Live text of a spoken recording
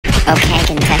Okay,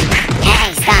 contestant.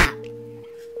 Hey, stop!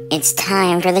 It's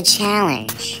time for the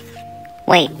challenge.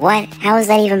 Wait, what? How is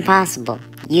that even possible?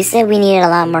 You said we needed a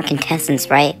lot more contestants,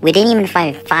 right? We didn't even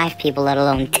find 5 people, let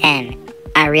alone 10.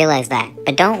 I realize that,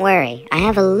 but don't worry. I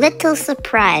have a little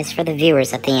surprise for the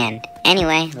viewers at the end.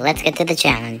 Anyway, let's get to the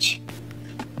challenge.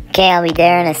 Okay, I'll be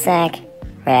there in a sec.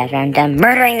 Right after I'm done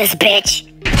murdering this bitch!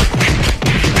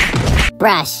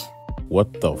 Brush.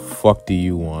 What the fuck do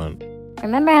you want?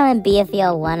 Remember how in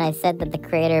BFL 1 I said that the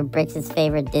creator of Brix's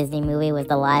favorite Disney movie was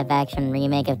the live-action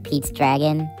remake of Pete's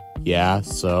Dragon? Yeah,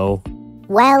 so?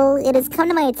 Well, it has come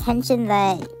to my attention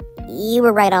that you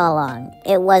were right all along.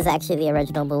 It was actually the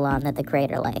original Mulan that the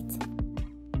creator liked.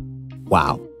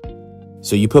 Wow.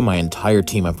 So you put my entire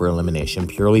team up for elimination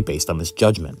purely based on this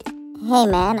judgment. Hey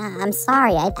man, I'm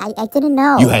sorry, I didn't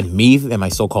know. You had me and my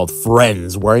so-called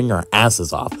friends worrying our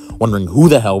asses off, wondering who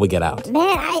the hell would get out. Man,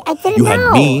 I didn't know. You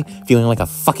had me feeling like a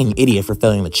fucking idiot for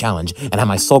failing the challenge, and had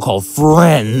my so-called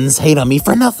friends hate on me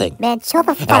for nothing. Man, chill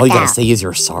the fuck out. And all you gotta say is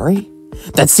you're sorry?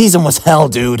 That season was hell,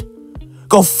 dude.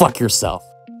 Go fuck yourself.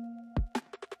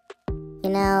 You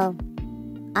know,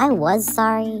 I was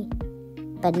sorry,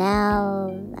 but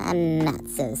now I'm not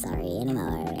so sorry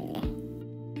anymore.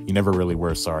 You never really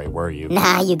were sorry, were you?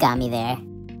 Nah, you got me there.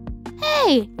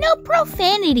 Hey, no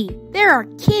profanity. There are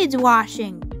kids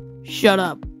watching. Shut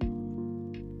up.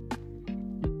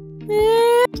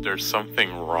 Is there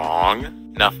something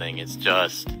wrong? Nothing, it's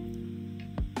just...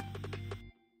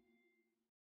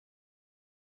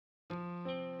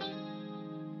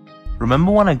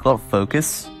 Remember when I got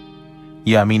focus?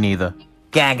 Yeah, me neither.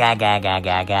 Wanna know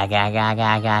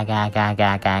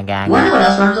what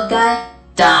else rhymes with guy?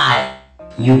 Die!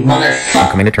 You motherfucker! I'm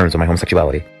coming to terms with my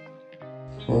homosexuality.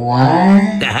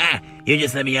 What? You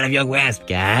just let me out of your grasp,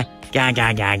 guy.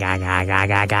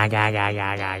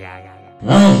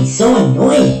 Oh, he's so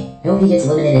annoying! I hope he gets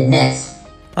eliminated next.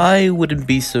 I wouldn't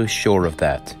be so sure of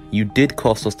that. You did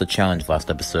cost us the challenge last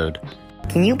episode.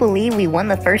 Can you believe we won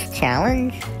the first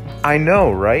challenge? I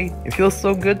know, right? It feels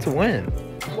so good to win.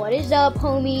 What is up,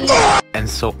 homie? And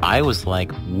so I was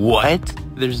like, what?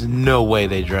 There's no way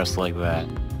they dress like that.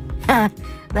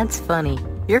 That's funny.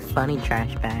 You're funny,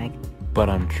 trash bag. But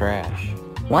I'm trash.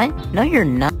 What? No, you're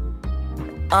not.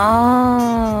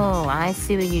 Oh, I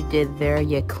see what you did there,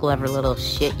 you clever little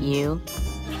shit, you.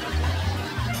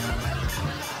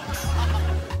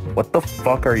 What the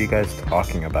fuck are you guys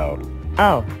talking about?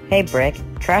 Oh, hey, Brick.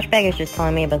 Trash bag is just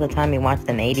telling me about the time he watched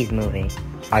an 80s movie.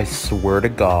 I swear to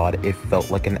God, it felt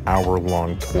like an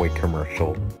hour-long toy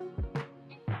commercial.